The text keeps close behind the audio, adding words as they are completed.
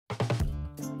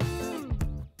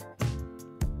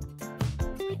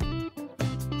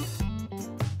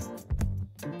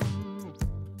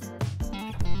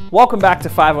Welcome back to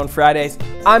 5 on Fridays.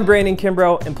 I'm Brandon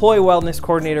Kimbrough, Employee Wellness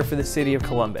Coordinator for the City of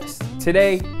Columbus.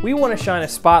 Today, we want to shine a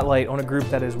spotlight on a group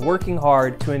that is working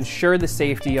hard to ensure the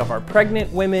safety of our pregnant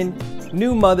women,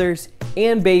 new mothers,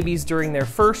 and babies during their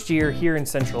first year here in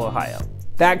Central Ohio.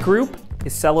 That group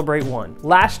is CelebrateOne.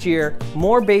 Last year,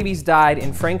 more babies died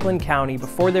in Franklin County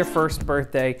before their first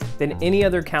birthday than any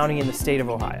other county in the state of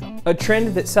Ohio. A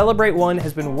trend that CelebrateOne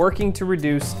has been working to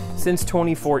reduce since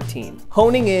 2014,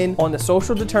 honing in on the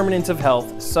social determinants of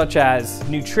health such as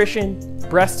nutrition,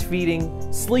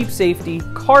 breastfeeding, sleep safety,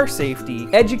 car safety,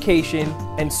 education,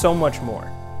 and so much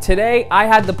more. Today, I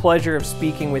had the pleasure of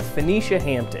speaking with Phoenicia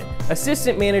Hampton,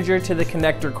 Assistant Manager to the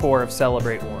Connector Corps of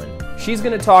CelebrateOne. She's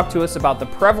going to talk to us about the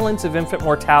prevalence of infant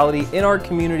mortality in our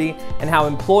community and how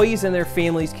employees and their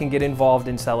families can get involved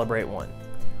in CelebrateOne.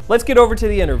 Let's get over to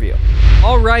the interview.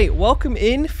 All right, welcome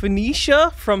in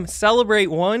Phoenicia from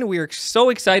CelebrateOne. We are so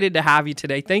excited to have you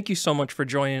today. Thank you so much for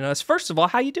joining us. First of all,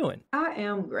 how you doing? I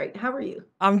am great. How are you?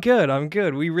 I'm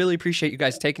good. We really appreciate you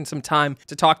guys taking some time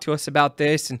to talk to us about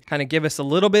this and kind of give us a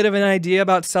little bit of an idea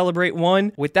about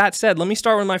CelebrateOne. With that said, let me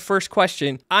start with my first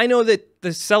question. I know that the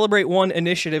CelebrateOne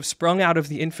initiative sprung out of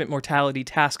the Infant Mortality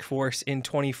Task Force in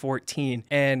 2014,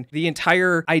 and the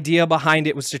entire idea behind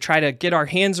it was to try to get our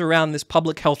hands around this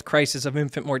public health crisis of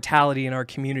infant mortality in our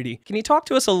community. Can you talk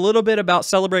to us a little bit about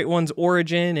CelebrateOne's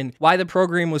origin and why the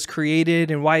program was created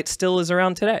and why it still is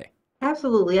around today?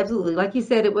 Absolutely. Like you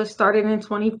said, it was started in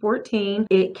 2014.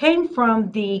 It came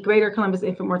from the Greater Columbus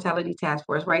Infant Mortality Task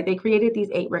Force, right? They created these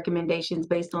 8 recommendations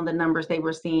based on the numbers they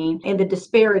were seeing and the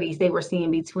disparities they were seeing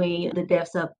between the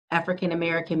deaths of African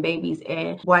American babies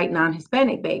and white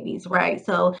non-Hispanic babies, right?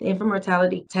 So the Infant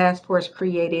Mortality Task Force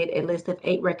created a list of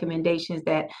 8 recommendations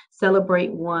that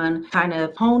CelebrateOne kind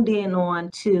of honed in on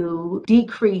to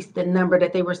decrease the number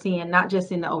that they were seeing, not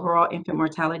just in the overall infant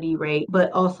mortality rate,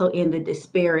 but also in the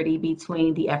disparity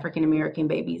between the African American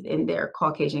babies and their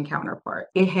Caucasian counterpart.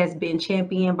 It has been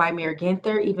championed by Mayor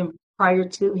Ginther even prior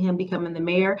to him becoming the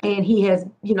mayor. And he has,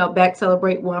 backed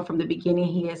CelebrateOne from the beginning.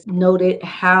 He has noted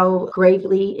how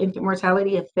gravely infant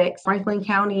mortality affects Franklin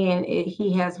County, and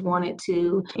he has wanted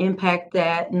to impact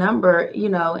that number,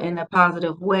 in a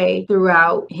positive way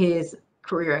throughout his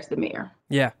career as the mayor.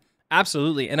 Yeah.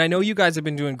 Absolutely. And I know you guys have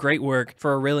been doing great work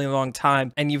for a really long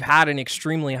time, and you've had an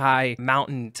extremely high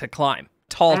mountain to climb.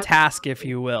 Tall task, if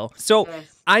you will. So yes.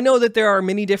 I know that there are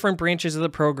many different branches of the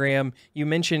program. You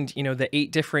mentioned, the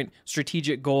 8 different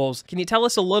strategic goals. Can you tell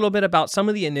us a little bit about some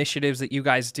of the initiatives that you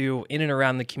guys do in and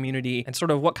around the community and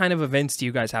sort of what kind of events do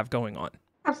you guys have going on?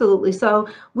 Absolutely. So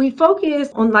we focus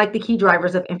on the key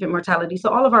drivers of infant mortality. So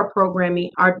all of our programming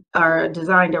are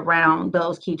designed around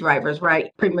those key drivers,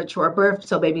 right? Premature birth,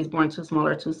 so babies born too small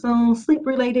or too soon,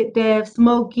 sleep-related deaths,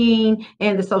 smoking,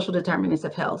 and the social determinants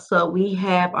of health. So we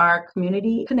have our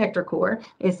Community Connector Corps.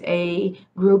 It's a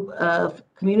group of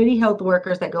community health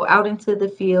workers that go out into the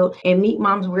field and meet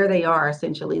moms where they are,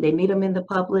 essentially. They meet them in the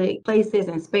public places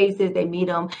and spaces. They meet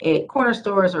them at corner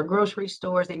stores or grocery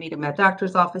stores. They meet them at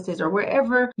doctor's offices or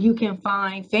wherever you can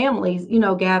find families,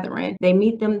 gathering. They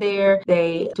meet them there.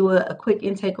 They do a quick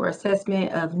intake or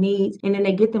assessment of needs, and then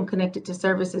they get them connected to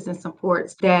services and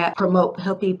supports that promote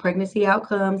healthy pregnancy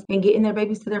outcomes and getting their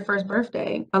babies to their first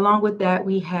birthday. Along with that,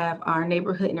 we have our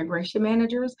neighborhood integration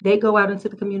managers. They go out into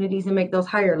the communities and make those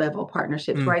higher level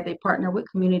partnerships. Right? They partner with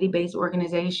community-based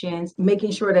organizations,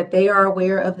 making sure that they are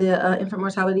aware of the infant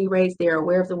mortality rates, they're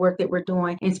aware of the work that we're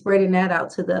doing, and spreading that out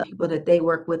to the people that they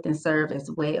work with and serve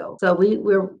as well. So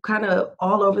we're kind of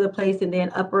all over the place. And then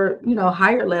upper,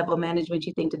 higher level management,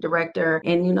 you think the director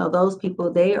and, those people,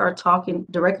 they are talking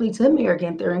directly to Mayor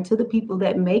Ginther and to the people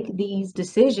that make these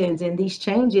decisions and these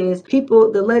changes,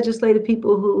 people, the legislative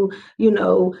people who,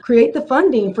 create the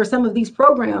funding for some of these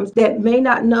programs that may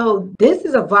not know this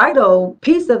is a vital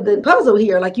piece of the puzzle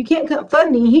here. You can't cut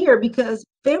funding here because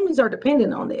families are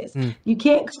dependent on this. You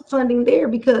can't cut funding there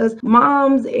because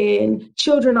moms and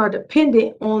children are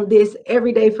dependent on this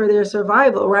every day for their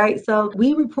survival, right? So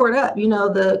we report up,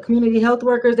 the community health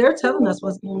workers, they're telling us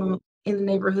what's going on in the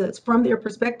neighborhoods from their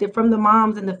perspective, from the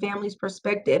moms and the family's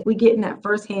perspective. We get in that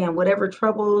firsthand, whatever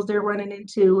troubles they're running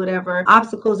into, whatever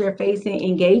obstacles they're facing,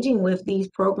 engaging with these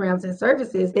programs and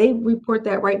services, they report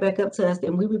that right back up to us,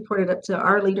 and we report it up to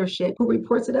our leadership, who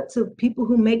reports it up to people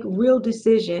who make real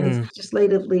decisions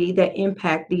legislatively that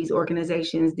impact these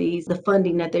organizations, the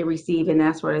funding that they receive and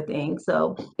that sort of thing.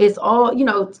 So it's all,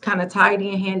 it's kind of tied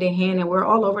in hand, and we're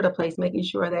all over the place making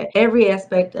sure that every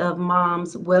aspect of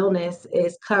mom's wellness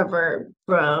is covered covered,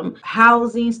 from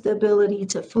housing stability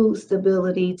to food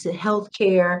stability to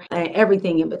healthcare and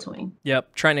everything in between.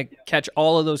 Yep, trying to catch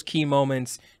all of those key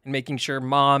moments and making sure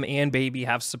mom and baby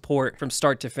have support from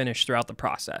start to finish throughout the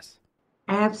process.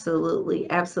 Absolutely,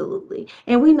 absolutely.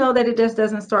 And we know that it just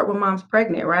doesn't start when mom's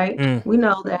pregnant, right? Mm. We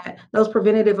know that those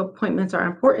preventative appointments are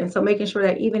important. So making sure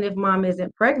that even if mom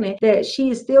isn't pregnant, that she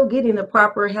is still getting the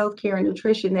proper health care and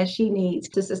nutrition that she needs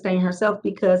to sustain herself,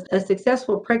 because a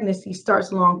successful pregnancy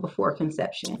starts long before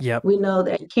conception. Yep. We know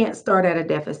that you can't start at a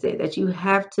deficit, that you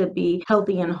have to be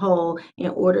healthy and whole in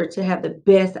order to have the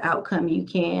best outcome you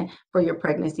can for your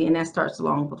pregnancy. And that starts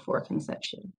long before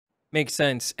conception. Makes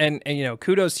sense. And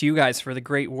kudos to you guys for the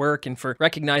great work and for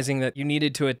recognizing that you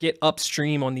needed to get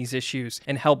upstream on these issues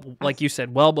and help, like you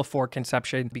said, well before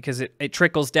conception, because it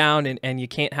trickles down and you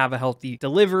can't have a healthy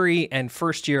delivery and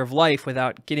first year of life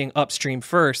without getting upstream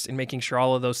first and making sure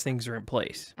all of those things are in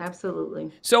place. Absolutely.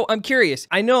 So I'm curious,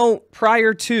 I know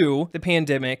prior to the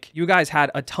pandemic, you guys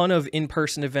had a ton of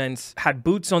in-person events, had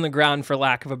boots on the ground, for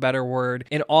lack of a better word,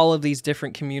 in all of these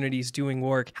different communities doing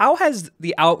work. How has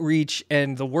the outreach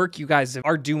and the work you guys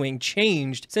are doing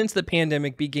changed since the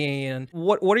pandemic began?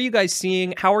 What are you guys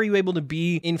seeing? How are you able to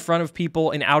be in front of people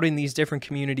and out in these different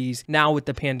communities now with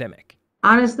the pandemic?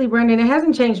 Honestly, Brandon, it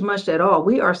hasn't changed much at all.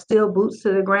 We are still boots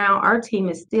to the ground. Our team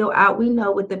is still out. We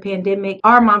know with the pandemic,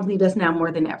 our moms need us now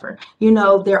more than ever.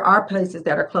 There are places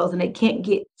that are closed and they can't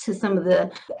get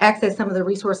to access some of the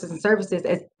resources and services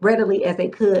as readily as they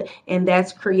could. And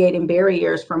that's creating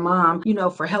barriers for mom,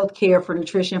 for healthcare, for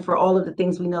nutrition, for all of the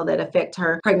things we know that affect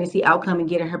her pregnancy outcome and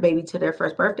getting her baby to their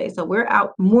first birthday. So we're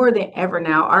out more than ever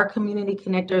now. Our community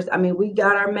connectors, we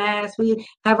got our masks, we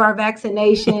have our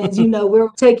vaccinations, we're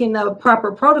taking the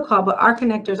proper protocol, but our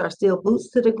connectors are still boots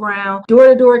to the ground,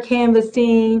 door-to-door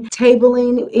canvassing,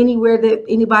 tabling anywhere that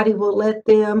anybody will let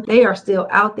them. They are still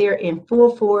out there in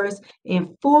full force,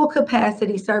 in full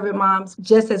capacity, serving moms,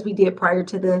 just as we did prior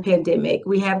to the pandemic.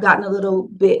 We have gotten a little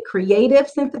bit creative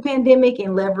since the pandemic and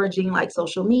leveraging like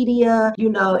social media,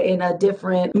 and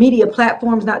different media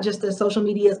platforms, not just the social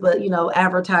medias, but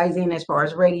advertising as far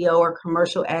as radio or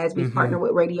commercial ads. We've partnered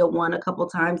with CelebrateOne a couple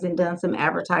times and done some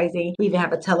advertising. We even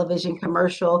have a television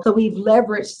commercial. So we've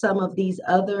leveraged some of these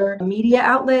other media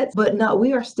outlets, but no,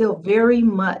 we are still very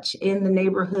much in the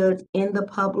neighborhoods, in the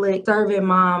public, serving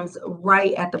moms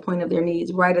right at the point of their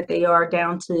needs, right at they are,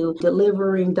 down to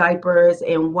delivering diapers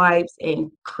and wipes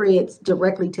and cribs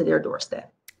directly to their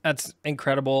doorstep. That's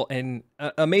incredible and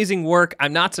amazing work.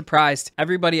 I'm not surprised.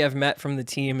 Everybody I've met from the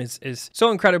team is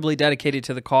so incredibly dedicated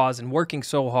to the cause and working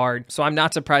so hard. So I'm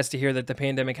not surprised to hear that the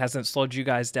pandemic hasn't slowed you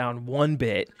guys down one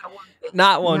bit.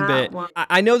 Not one bit.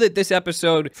 I know that this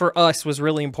episode for us was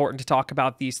really important to talk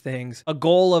about these things. A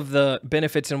goal of the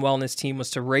benefits and wellness team was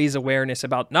to raise awareness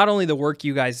about not only the work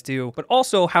you guys do, but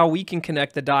also how we can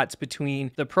connect the dots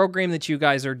between the program that you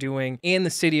guys are doing and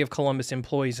the City of Columbus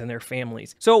employees and their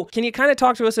families. So can you kind of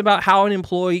talk to us about how an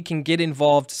employee can get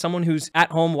involved? Someone who's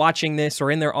at home watching this or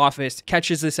in their office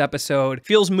catches this episode,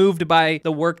 feels moved by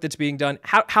the work that's being done.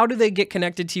 How do they get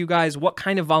connected to you guys? What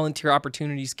kind of volunteer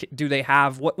opportunities do they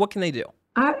have? What can they do?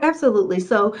 Absolutely.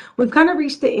 So we've kind of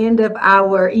reached the end of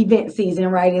our event season,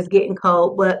 right? It's getting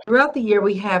cold, but throughout the year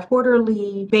we have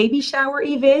quarterly baby shower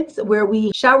events where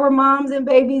we shower moms and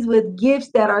babies with gifts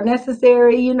that are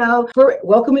necessary, for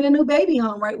welcoming a new baby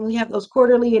home, right? We have those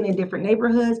quarterly and in different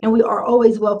neighborhoods, and we are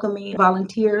always welcoming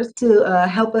volunteers to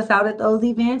help us out at those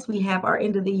events. We have our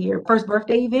end of the year first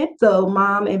birthday event. So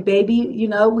mom and baby,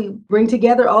 we bring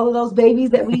together all of those babies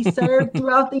that we serve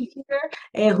throughout the year,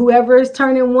 and whoever is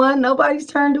turning one, nobody's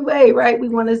turned away, right? We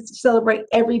want to celebrate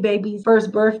every baby's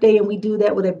first birthday, and we do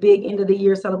that with a big end of the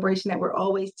year celebration that we're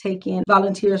always taking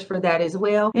volunteers for that as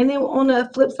well. And then on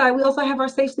the flip side, we also have our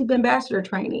Safe Sleep Ambassador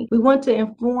training. We want to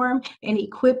inform and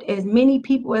equip as many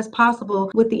people as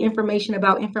possible with the information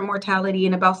about infant mortality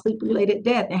and about sleep-related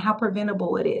death and how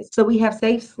preventable it is. So we have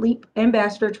Safe Sleep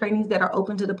Ambassador trainings that are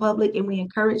open to the public, and we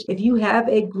encourage, if you have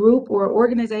a group or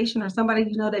organization or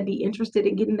somebody that'd be interested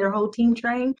in getting their whole team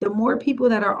trained, the more people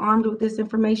that are armed with this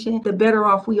information, the better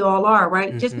off we all are,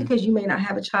 right? Just because you may not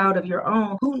have a child of your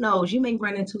own, who knows? You may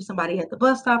run into somebody at the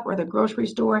bus stop or the grocery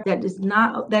store that is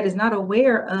not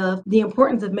aware of the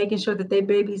importance of making sure that their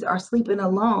babies are sleeping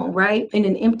alone, right? In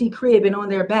an empty crib and on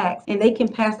their backs, and they can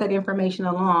pass that information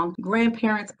along.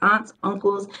 Grandparents, aunts,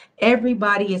 uncles,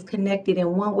 everybody is connected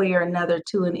in one way or another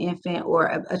to an infant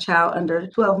or a child under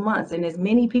 12 months. And as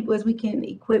many people as we can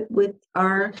equip with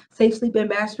our Safe Sleep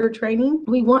Ambassador training,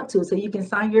 we want to. So you can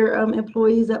sign your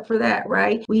employees up for that,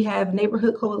 right? We have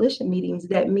neighborhood coalition meetings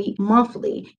that meet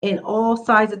monthly in all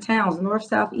sides of towns, north,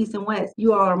 south, east, and west.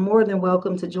 You all are more than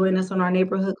welcome to join us on our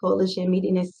neighborhood coalition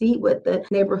meeting and see what the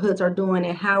neighborhoods are doing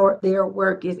and how their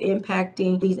work is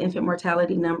impacting these infant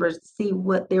mortality numbers, see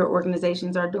what their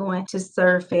organizations are doing to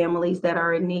serve families that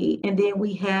are in need. And then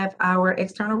we have our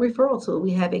external referral tool.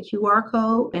 We have a QR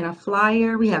code and a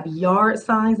flyer. We have yard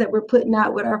signs that we're putting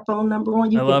out with our phone number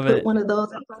on. You can put one of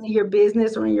those in front of your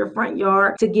business or in your front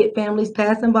yard to get families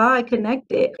passing by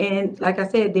connected. And like I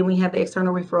said, then we have the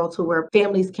external referral tool where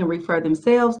families can refer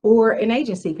themselves or an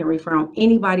agency can refer them.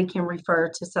 Anybody can refer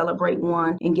to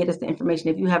CelebrateOne and get us the information.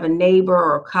 If you have a neighbor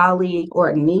or a colleague or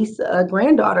a niece, a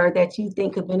granddaughter that you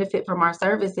think could benefit from our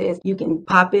services, you can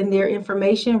pop in their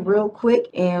information real quick,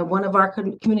 and one of our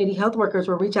community health workers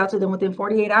will reach out to them within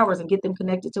 48 hours and get them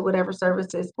connected to whatever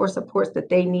services or supports that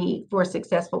they need for a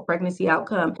successful pregnancy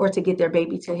outcome or to get their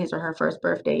baby to his or her first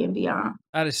birthday and beyond.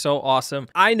 That is so awesome.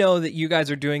 I know that you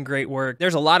guys are doing great work.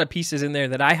 There's a lot of pieces in there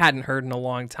that I hadn't heard in a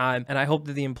long time, and I hope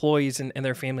that the employees and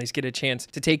their families get a chance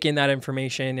to take in that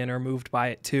information and are moved by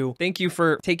it too. Thank you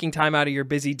for taking time out of your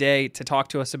busy day to talk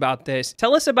to us about this.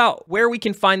 Tell us about where we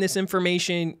can find this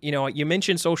information. You know, you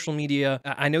mentioned social media.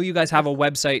 I know you guys have a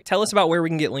website. Tell us about where we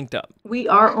can get linked up. We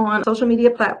are on social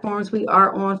media platforms. We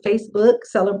are on Facebook,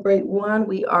 CelebrateOne.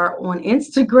 We are on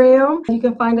Instagram. You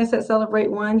can find us at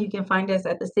CelebrateOne. You can find us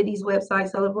at the city's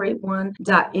website,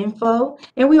 CelebrateOne.info.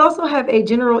 And we also have a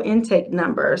general intake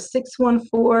number,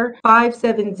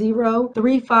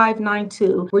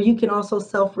 614-570-3592, where you can also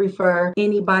self-refer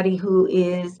anybody who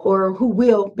is or who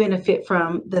will benefit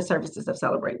from the services of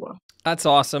CelebrateOne. That's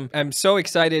awesome. I'm so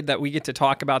excited that we get to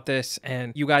talk about this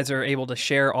and you guys are able to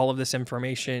share all of this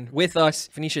information with us.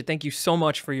 Phoenicia, thank you so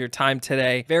much for your time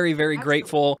today. Very, very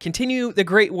grateful. Continue the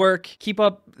great work. Keep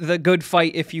up the good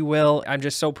fight, if you will. I'm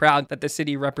just so proud that the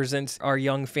city represents our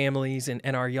young families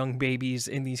and our young babies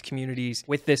in these communities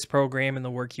with this program and the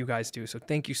work you guys do. So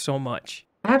thank you so much.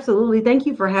 Absolutely. Thank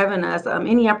you for having us.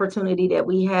 Any opportunity that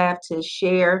we have to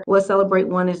share what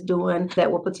CelebrateOne is doing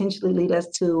that will potentially lead us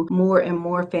to more and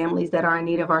more families that are in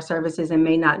need of our services and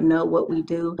may not know what we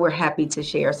do, we're happy to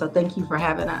share. So thank you for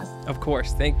having us. Of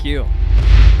course. Thank you.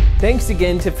 Thanks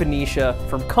again to Phoenicia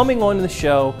for coming on the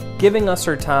show, giving us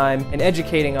her time, and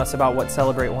educating us about what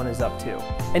CelebrateOne is up to.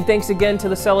 And thanks again to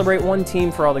the CelebrateOne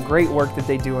team for all the great work that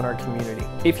they do in our community.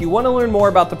 If you want to learn more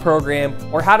about the program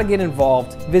or how to get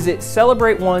involved, visit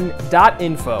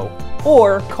CelebrateOne.info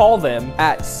or call them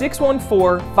at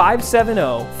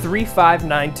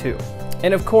 614-570-3592.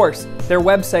 And of course, their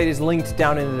website is linked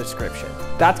down in the description.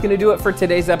 That's going to do it for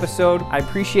today's episode. I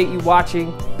appreciate you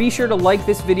watching. Be sure to like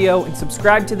this video and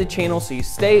subscribe to the channel so you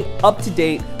stay up to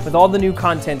date with all the new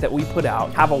content that we put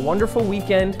out. Have a wonderful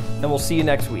weekend, and we'll see you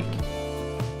next week.